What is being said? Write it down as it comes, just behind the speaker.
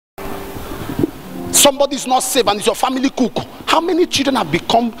Somebody is not saved and it's your family cook. How many children have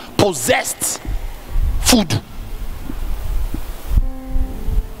become possessed? Food.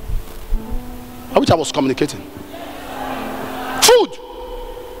 I wish I was communicating. Food.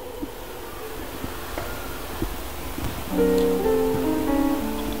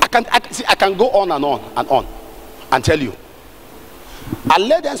 I can go on and on and tell you. I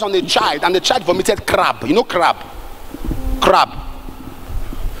laid hands on a child and the child vomited crab. You know crab? Crab.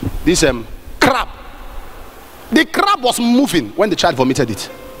 This crab. The crab was moving when the child vomited it.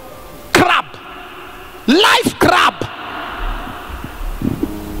 Crab. Live crab.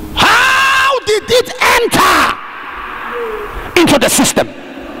 How did it enter into the system?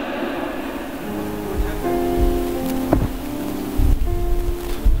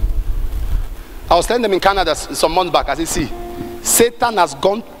 I was telling them in Canada some months back, as you see, Satan has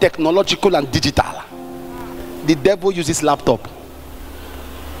gone technological and digital. The devil uses laptop.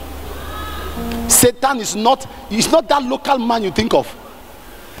 Satan is not that local man you think of.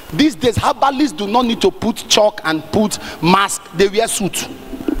 These days, herbalists do not need to put chalk and put mask. They wear suit.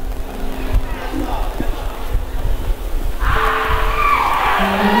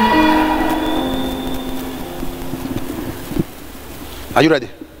 Are you ready?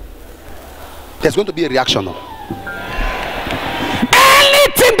 There's going to be a reaction now.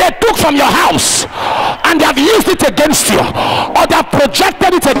 Anything they took from your house and they have used it against you, or they have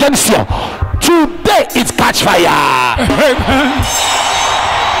projected it against you, today it catch fire.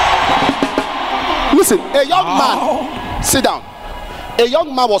 Listen, a young man, sit down. A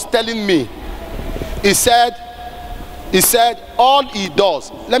young man was telling me, he said all he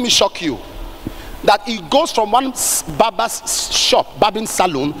does, let me shock you, that he goes from one barber's shop, barbing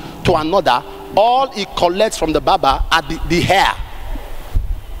salon, to another. All he collects from the barber are the hair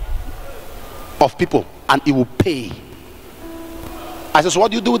of people, and he will pay. I said, so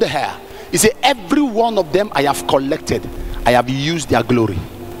what do you do with the hair? He said, every one of them I have collected, I have used their glory.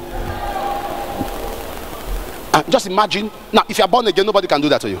 Just imagine, now if you are born again, nobody can do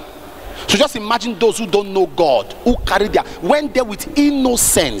that to you. So just imagine those who don't know God, who carry their, went there with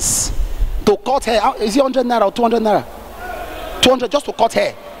innocence to cut hair. Is it 100 naira or 200 naira? 200 just to cut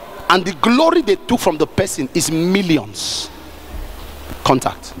hair. And the glory they took from the person is millions.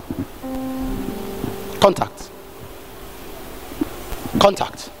 Contact. Contact.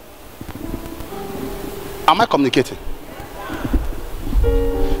 Contact. Am I communicating?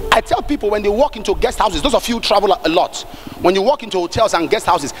 I tell people when they walk into guest houses, those of you who travel a lot, when you walk into hotels and guest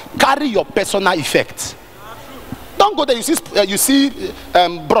houses, carry your personal effect. Don't go there, you see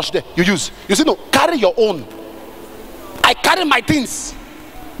brush there, you use. You see, no, carry your own. I carry my things.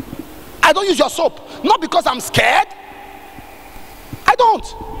 I don't use your soap. Not because I'm scared. I don't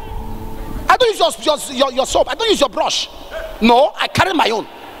use your soap. I don't use your brush. No, I carry my own.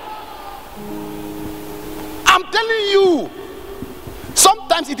 I'm telling you,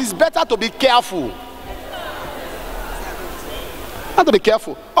 sometimes it is better to be careful. Have to be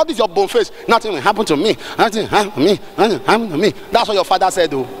careful. All this your bone face. Nothing will happen to me. Nothing happened to me. Nothing happened to me. That's what your father said,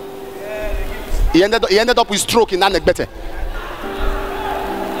 though. He ended up with stroke in that neck better.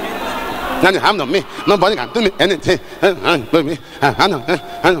 Nothing happened to me. Nobody can do me anything.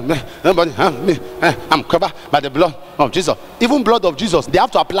 Nobody harm me. I'm covered by the blood of Jesus. Even blood of Jesus, they have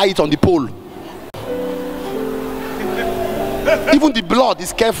to apply it on the pole. Even the blood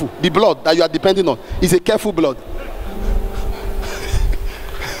is careful. The blood that you are depending on is a careful blood.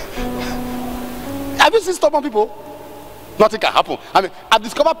 Have you seen stubborn people? Nothing can happen. I mean, I've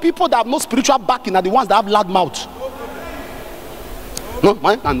discovered people that have no spiritual backing are the ones that have loud mouth. No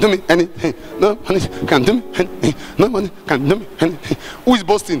money can do me anything. No money can do me anything. No money can do me anything. Who is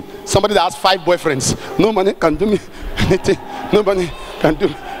boasting? Somebody that has 5 boyfriends. No money can do me anything. No money can do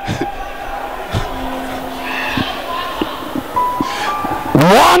me.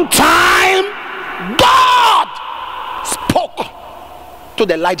 One time, God spoke to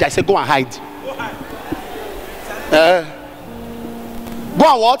the Elijah. I said, go and hide. Go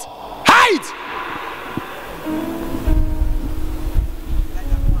and what? Hide.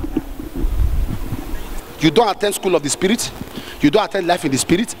 You don't attend school of the spirit, you don't attend life in the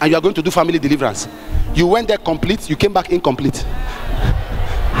spirit, and you are going to do family deliverance. You went there complete, you came back incomplete.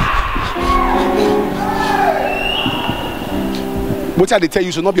 What they tell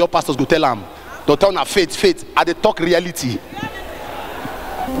you should not be all pastors go tell them. Don't tell them faith, and they talk reality.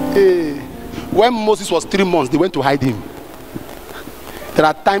 Hey. When Moses was 3 months, they went to hide him. There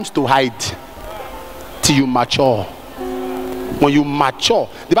are times to hide till you mature. When you mature,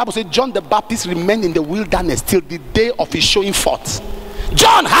 the Bible says John the Baptist remained in the wilderness till the day of his showing forth.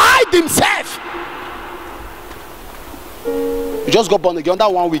 John hid himself. You just got born again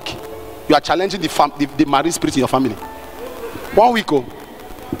that 1 week. You are challenging the marine spirit in your family. 1 week, oh.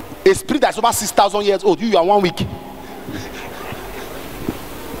 A spirit that's over 6,000 years old, you are 1 week.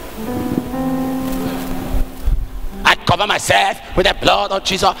 I cover myself with the blood of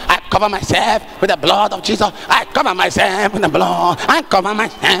Jesus. I cover myself with the blood of Jesus. I cover myself with the blood. I cover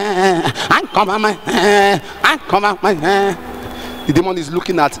myself. I cover myself. I cover myself. The demon is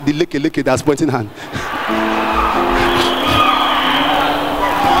looking at the leke that's pointing hand.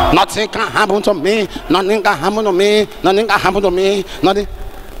 Nothing can happen to me. Nothing can happen to me. Nothing can happen to me. Nothing.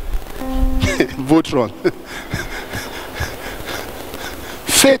 Votron.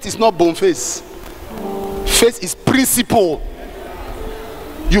 Faith is not bone face. Faith is principle.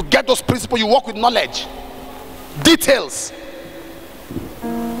 You get those principles, you work with knowledge, details.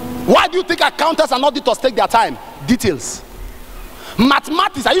 Why do you think accountants and auditors take their time? Details.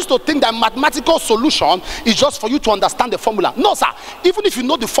 Mathematics, I used to think that mathematical solution is just for you to understand the formula. No, sir. Even if you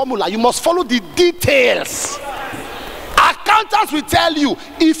know the formula, you must follow the details. Accountants will tell you,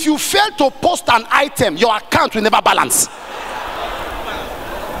 if you fail to post an item, your account will never balance.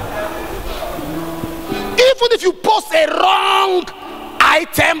 Even if you post a wrong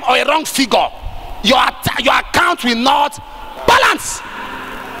item or a wrong figure, your account will not balance.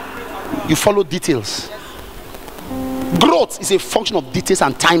 You follow details. Growth is a function of details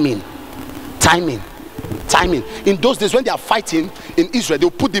and timing. Timing. In those days when they are fighting in Israel, they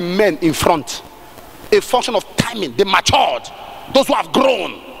will put the men in front. A function of timing. They matured. Those who have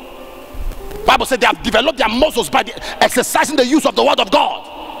grown. The Bible said they have developed their muscles by exercising the use of the word of God.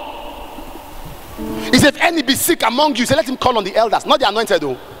 He said, if any be sick among you, say, let him call on the elders. Not the anointed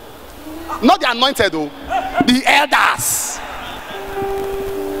though. Not the anointed though. The elders.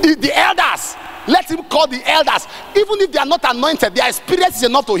 The elders. Let him call the elders. Even if they are not anointed, their experience is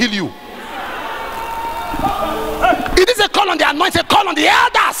enough to heal you. It is a call on the anointed, call on the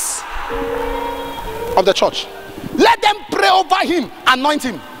elders of the church. Let them pray over him, anoint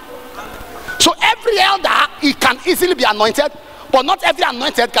him. So every elder, he can easily be anointed, but not every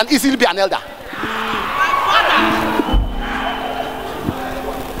anointed can easily be an elder.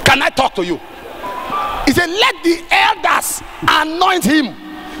 Can I talk to you? He said, let the elders anoint him.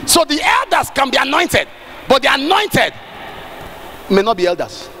 So the elders can be anointed, but the anointed may not be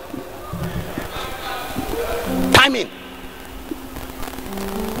elders. Timing.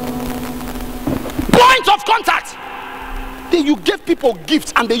 Point of contact. Then you give people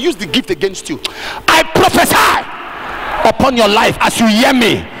gifts and they use the gift against you. I prophesy upon your life as you hear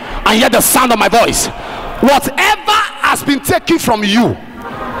me and hear the sound of my voice. Whatever has been taken from you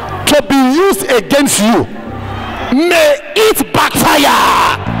to be used against you, may it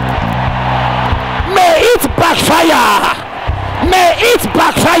backfire. May it backfire. May it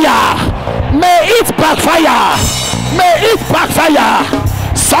backfire. May it backfire. May it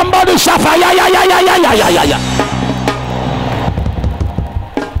backfire. Somebody shout fire. Yeah.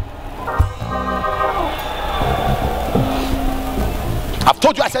 I've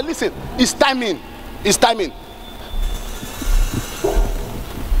told you, I said, listen, it's timing. It's timing.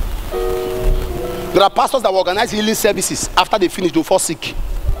 There are pastors that will organize healing services. After they finish, they'll fall sick.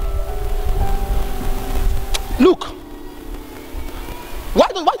 Look, why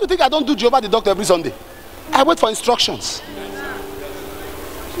do you think I don't do Jehovah the doctor every Sunday? I wait for instructions.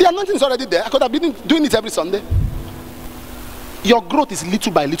 The anointing is already there. I could have been doing it every Sunday. Your growth is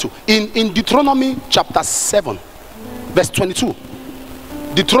little by little. In Deuteronomy chapter 7, verse 22.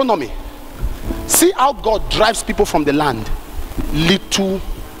 Deuteronomy. See how God drives people from the land little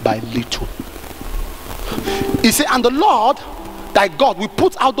by little. He said, and the Lord thy God will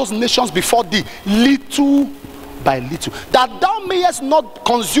put out those nations before thee little by little, that thou mayest not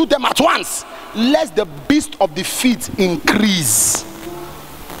consume them at once, lest the beast of the field increase.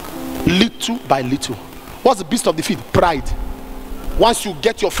 Little by little. What's the beast of the field? Pride. Once you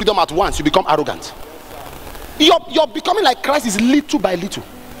get your freedom at once, you become arrogant. You're becoming like Christ is little by little.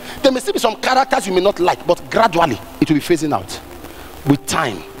 There may still be some characters you may not like, but gradually it will be phasing out. With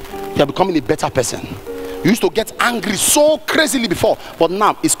time, you are becoming a better person. You used to get angry so crazily before, but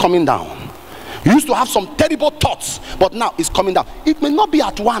now it's coming down. You used to have some terrible thoughts, but now it's coming down. It may not be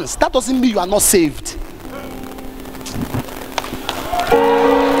at once. That doesn't mean you are not saved.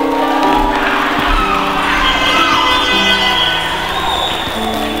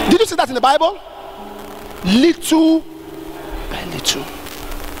 Did you see that in the Bible? Little by little.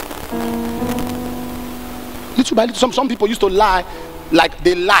 Little by little. Some people used to lie, like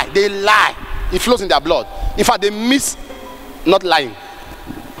they lie. It flows in their blood. In fact, they miss not lying.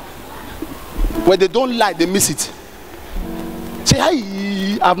 When they don't lie, they miss it. Say,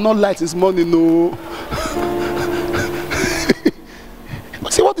 hey, I've not lied this morning, no.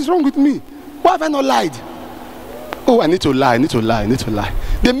 See, what is wrong with me? Why have I not lied? Oh, I need to lie, I need to lie, I need to lie.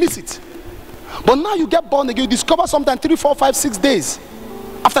 They miss it. But now you get born again, you discover something 3, 4, 5, 6 days.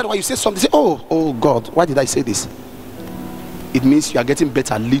 After a while you say something, you say, oh God, why did I say this? It means you are getting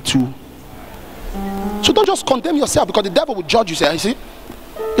better little. So don't just condemn yourself, because the devil will judge you. Say, you see,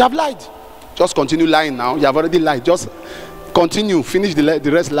 you have lied. Just continue lying now. You have already lied. Just continue, finish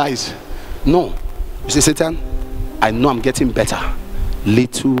the rest lies. No. You say, Satan, I know I'm getting better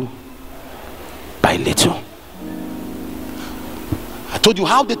little by little. I told you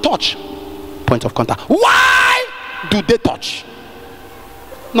how they touch. Point of contact. Why do they touch?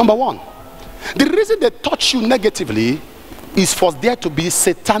 Number one, the reason they touch you negatively is for there to be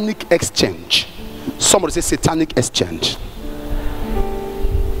satanic exchange. Somebody say satanic exchange.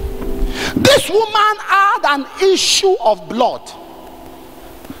 This woman had an issue of blood.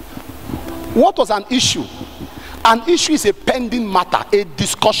 What was an issue? An issue is a pending matter, a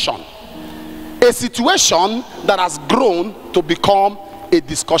discussion, a situation that has grown to become a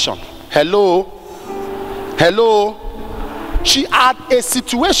discussion. Hello? Hello? She had a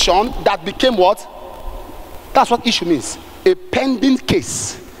situation that became what? That's what issue means. A pending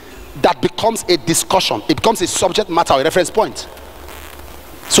case that becomes a discussion. It becomes a subject matter, a reference point.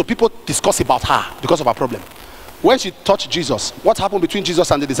 So people discuss about her because of her problem. When she touched Jesus, what happened between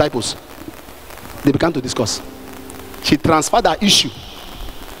Jesus and the disciples? They began to discuss. She transferred her issue.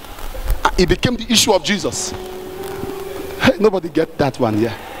 It became the issue of Jesus. Nobody get that one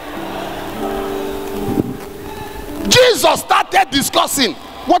here. Jesus started discussing.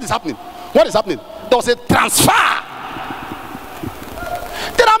 What is happening? What is happening? There was a transfer.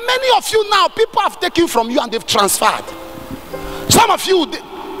 There are many of you now, people have taken from you and they've transferred. Some of you,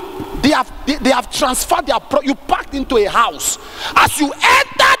 they have transferred their you packed into a house. As you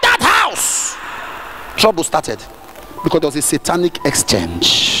enter that house, trouble started because there was a satanic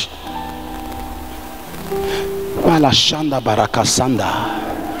exchange.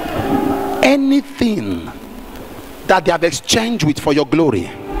 Anything that they have exchanged with for your glory,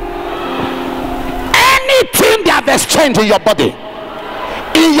 anything they have exchanged in your body,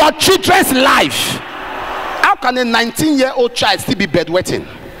 in your children's life. How can a 19-year-old child still be bedwetting?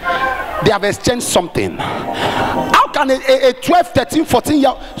 They have exchanged something. How can a 12, 13,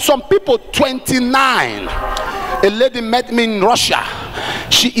 14-year-old, some people 29. A lady met me in Russia.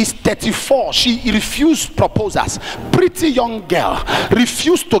 She is 34. She refused proposals. Pretty young girl,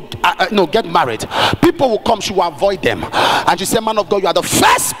 refused to get married. People will come, she will avoid them. And she said, man of God, you are the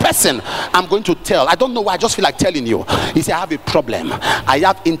first person I'm going to tell. I don't know why, I just feel like telling you. He said, I have a problem. I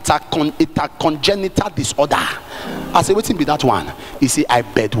have intercongenital disorder. I said, waiting be that one. He said, I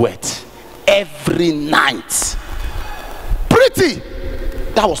bedwet every night. Pretty.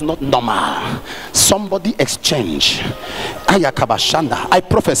 That was not normal. Somebody exchange. I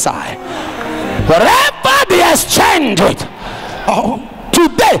prophesy. Wherever they exchange it,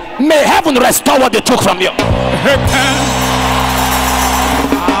 today may heaven restore what they took from you.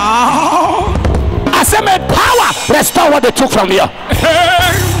 I say may power restore what they took from you.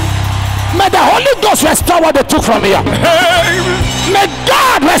 May the Holy Ghost restore what they took from you. May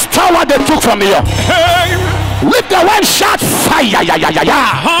God restore what they took from you. With the one shot fire.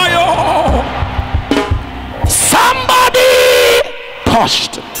 Somebody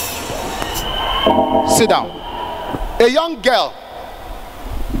touched. Sit down. A young girl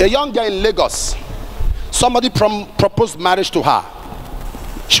in Lagos, somebody proposed marriage to her.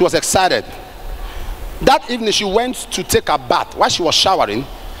 She was excited. That evening she went to take a bath. While she was showering,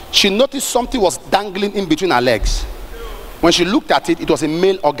 she noticed something was dangling in between her legs. When she looked at it, it was a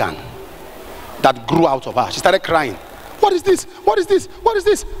male organ that grew out of her. She started crying. What is this? What is this? What is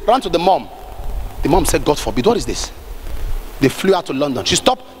this? Ran to the mom. The mom said, God forbid, what is this? They flew out to London. She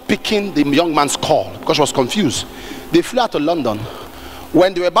stopped picking the young man's call because she was confused. They flew out to London.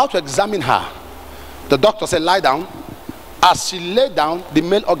 When they were about to examine her, the doctor said, lie down. As she lay down, the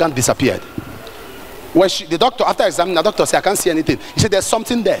male organ disappeared. When the doctor, after examining, the doctor said, I can't see anything. He said, there's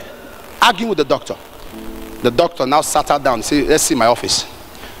something there. Arguing with the doctor. The doctor now sat her down and said, let's see my office.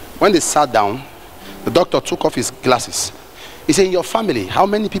 When they sat down, the doctor took off his glasses. He said, in your family, how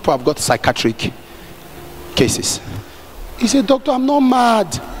many people have got psychiatric cases? He said, doctor, I'm not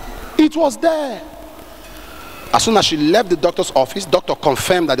mad. It was there. As soon as she left the doctor's office, doctor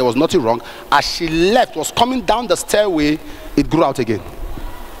confirmed that there was nothing wrong. As she left, was coming down the stairway, it grew out again.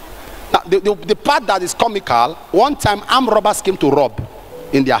 Now, the part that is comical, one time armed robbers came to rob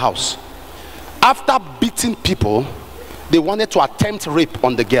in their house. After beating people, they wanted to attempt rape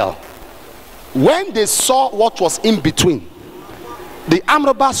on the girl. When they saw what was in between, the armed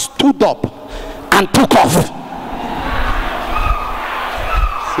robbers stood up and took off.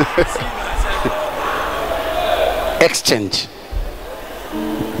 Exchange.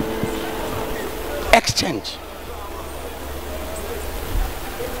 Exchange.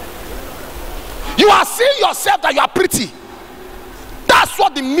 You are seeing yourself that you are pretty. That's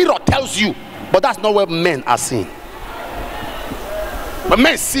what the mirror tells you. But that's not what men are seeing. When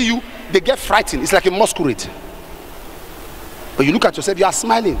men see you, they get frightened. It's like a masquerade. But you look at yourself, you are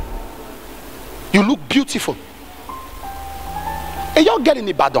smiling. You look beautiful. And you're getting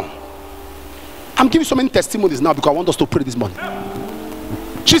Ibadan. I'm giving so many testimonies now because I want us to pray this morning.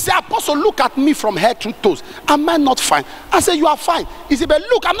 She said, Apostle, look at me from head to toes. Am I not fine? I said, you are fine. He said, but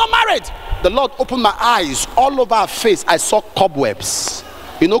look, I'm not married. The Lord opened my eyes. All over her face, I saw cobwebs.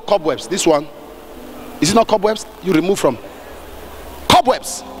 You know cobwebs? This one. Is it not cobwebs? You remove from.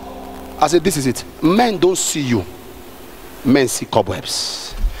 Cobwebs. I said, this is it. Men don't see you. Men see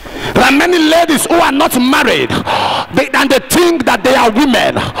cobwebs. There are many ladies who are not married and they think that they are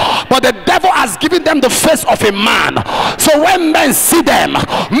women, but the devil has given them the face of a man. So when men see them,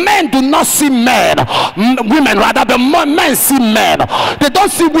 men do not see men, women rather, the men see men. They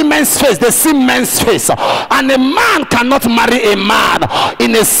don't see women's face, they see men's face. And a man cannot marry a man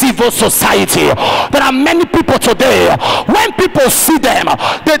in a civil society. There are many people today, when people see them,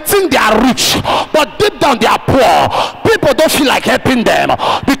 they think they are rich, but deep down they are poor. People don't feel like helping them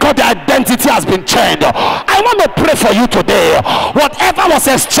because their identity has been changed. I want to pray for you today. Whatever was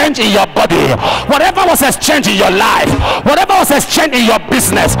exchanged in your body, whatever was exchanged in your life, whatever was exchanged in your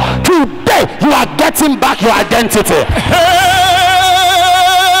business, today you are getting back your identity.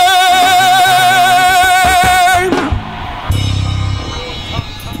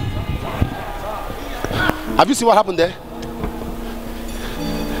 Have you seen what happened there?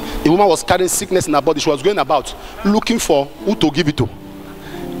 A woman was carrying sickness in her body. She was going about looking for who to give it to.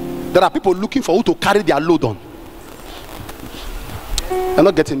 There are people looking for who to carry their load on. You're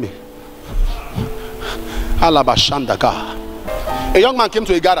not getting me. A young man came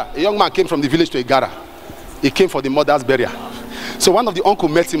to Igara. A young man came from the village to Igara. He came for the mother's burial. So one of the uncle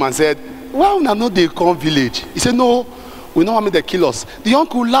met him and said, well, now no, they come village. He said, no, we know how many they kill us. The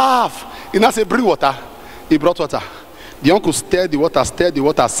uncle laughed. He now said, bring water. He brought water. The uncle stirred the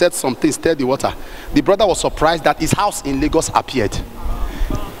water, said something, stirred the water. The brother was surprised that his house in Lagos appeared.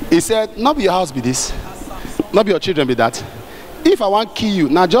 He said, not be your house be this, not be your children be that. If I want to kill you,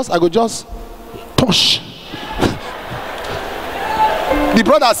 now I go just touch. The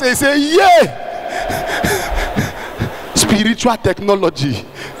brother say, yeah. Spiritual technology.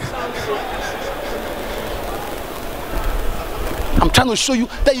 I'm trying to show you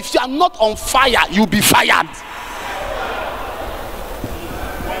that if you are not on fire, you'll be fired.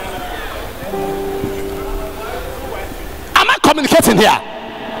 Am I communicating here?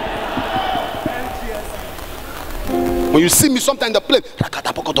 When you see me sometimes in the plane,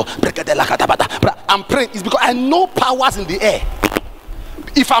 I'm praying. It's because I know powers in the air.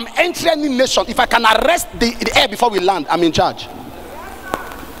 If I'm entering any nation, if I can arrest the air before we land, I'm in charge.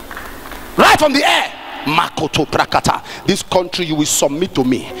 Right from the air. Makoto prakata. This country, you will submit to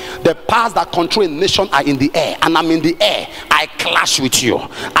me. The powers that control a nation are in the air, and I'm in the air. I clash with you.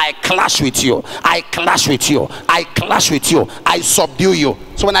 I clash with you. I clash with you. I clash with you. I subdue you.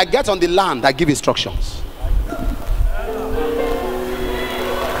 So when I get on the land, I give instructions.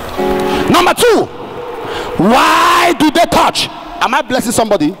 Number two, why do they touch? Am I blessing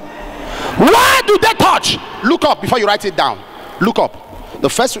somebody? Why do they touch? Look up before you write it down. Look up. The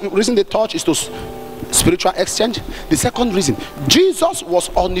first reason they touch is to spiritual exchange. The second reason, Jesus was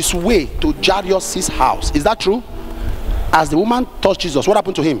on his way to Jairus' house. Is that true? As the woman touched Jesus, what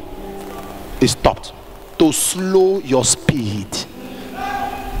happened to him? He stopped. To slow your speed.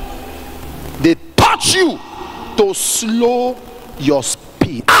 They touch you to slow your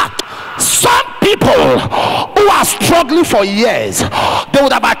speed. Some people who are struggling for years, they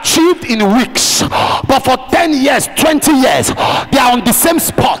would have achieved in weeks, but for 10 years, 20 years, they are on the same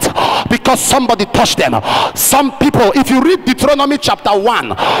spot because somebody touched them. Some people, if you read Deuteronomy chapter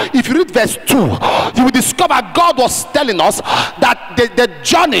 1, if you read verse 2, you will discover God was telling us that the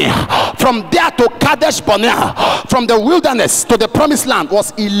journey from there to Kadesh Barnea, from the wilderness to the promised land,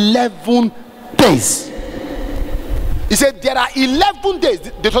 was 11 days. He said there are 11 days,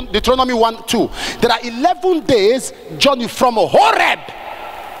 Deuteronomy 1:2. There are 11 days journey from Horeb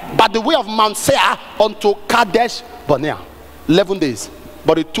by the way of Mount Seir unto Kadesh Barnea. 11 days.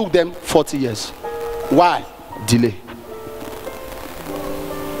 But it took them 40 years. Why? Delay.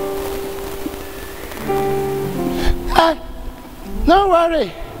 Don't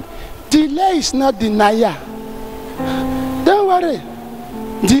worry. Delay is not denial. Don't worry.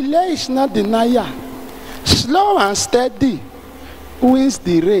 Delay is not denial. Slow and steady. wins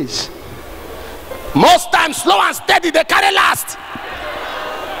the race. Most times, slow and steady, they carry last.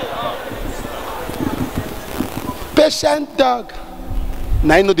 Patient dog.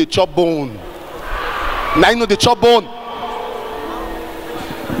 Now you know the chop bone. Now you know the chop bone.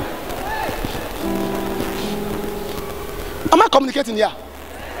 Am I communicating here?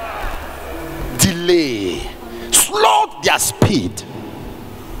 Delay. Slow their speed.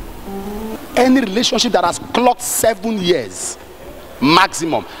 Any relationship that has clocked 7 years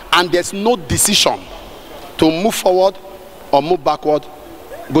maximum and there's no decision to move forward or move backward,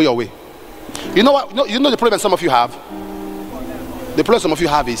 go your way. You know what? You know the problem some of you have? The problem some of you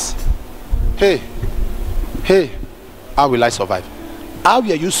have is, hey, how will I survive? How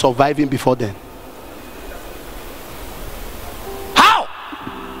were you surviving before then? How?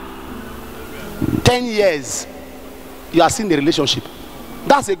 10 years you are still in a relationship.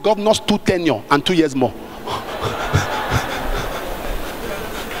 That's a governor's 2 tenure and 2 years more.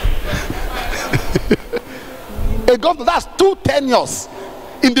 A governor, that's 2 tenures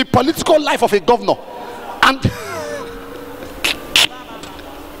in the political life of a governor, and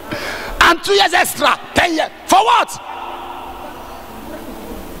 2 years extra, 10 years. For what?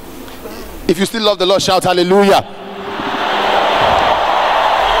 If you still love the Lord, shout hallelujah.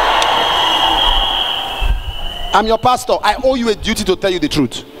 I'm your pastor. I owe you a duty to tell you the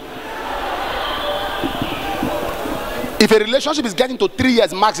truth. If a relationship is getting to 3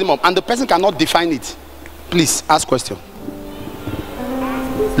 years maximum and the person cannot define it, please ask question.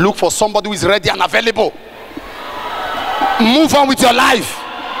 Look for somebody who is ready and available. Move on with your life.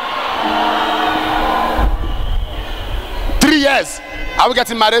 3 years. Are we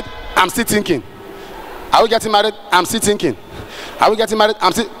getting married? I'm still thinking. Are we getting married? I'm still thinking. Are we getting married?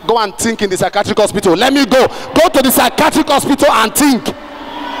 I'm still. Go and think in the psychiatric hospital. Let me go. Go to the psychiatric hospital and think.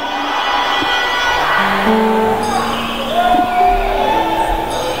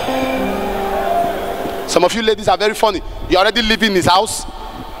 Some of you ladies are very funny. You already live in his house.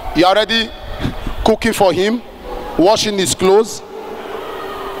 You already cooking for him, washing his clothes.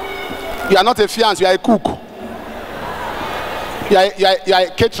 You are not a fiance, you are a cook. You are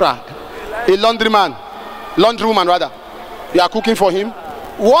a caterer, a laundryman, laundrywoman rather. You are cooking for him.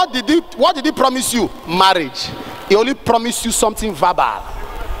 What did he promise you? Marriage. He only promised you something verbal.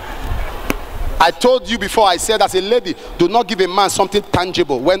 I told you before, I said as a lady, do not give a man something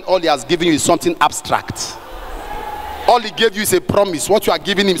tangible when all he has given you is something abstract. All he gave you is a promise. What you are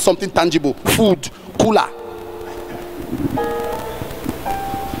giving him is something tangible. Food, cooler.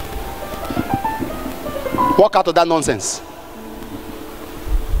 Walk out of that nonsense.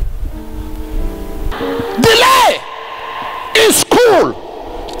 Delay in school.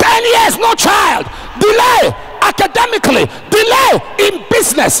 10 years, no child. Delay academically. Delay in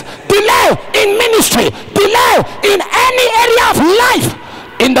business. Delay in ministry. Delay in any area of life.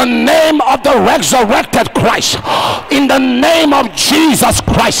 In the name of the resurrected Christ, in the name of Jesus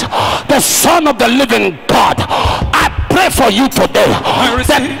Christ, the Son of the living God, I pray for you today.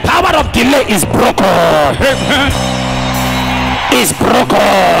 The power of delay is broken. Amen. Is broken.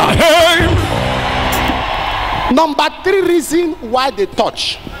 Amen. Number 3 reason why they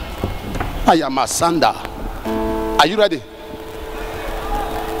touch. I am a sander. Are you ready?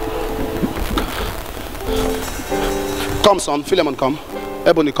 Come, son. Philemon, come.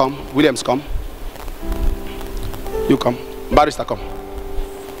 Ebony, come. Williams, come. You come. Barrister, come.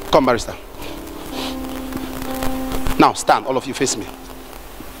 Come, Barrister. Now stand. All of you face me.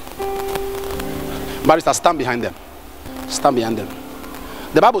 Barrister, stand behind them. Stand behind them.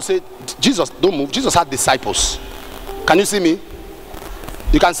 The Bible said, Jesus, don't move. Jesus had disciples. Can you see me?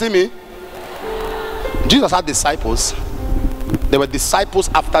 You can see me? Jesus had disciples. There were disciples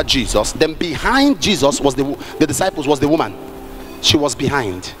after Jesus. Then behind Jesus was the disciples was the woman. She was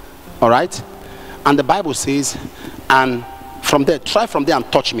behind. All right? And the Bible says, and from there, try from there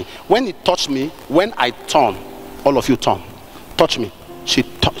and touch me. When he touched me, when I turn, all of you turn. Touch me. She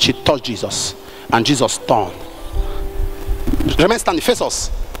touched Jesus. And Jesus turned. Remain standing. Face us.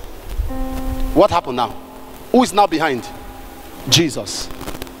 What happened now? Who is now behind? Jesus.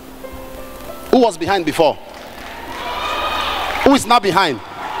 Who was behind before? Who is now behind?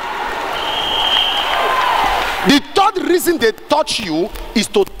 The third reason they touch you is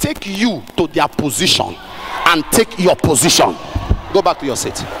to take you to their position and take your position. Go back to your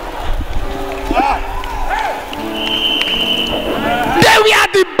seat. They were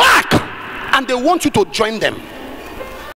at the back and they want you to join them.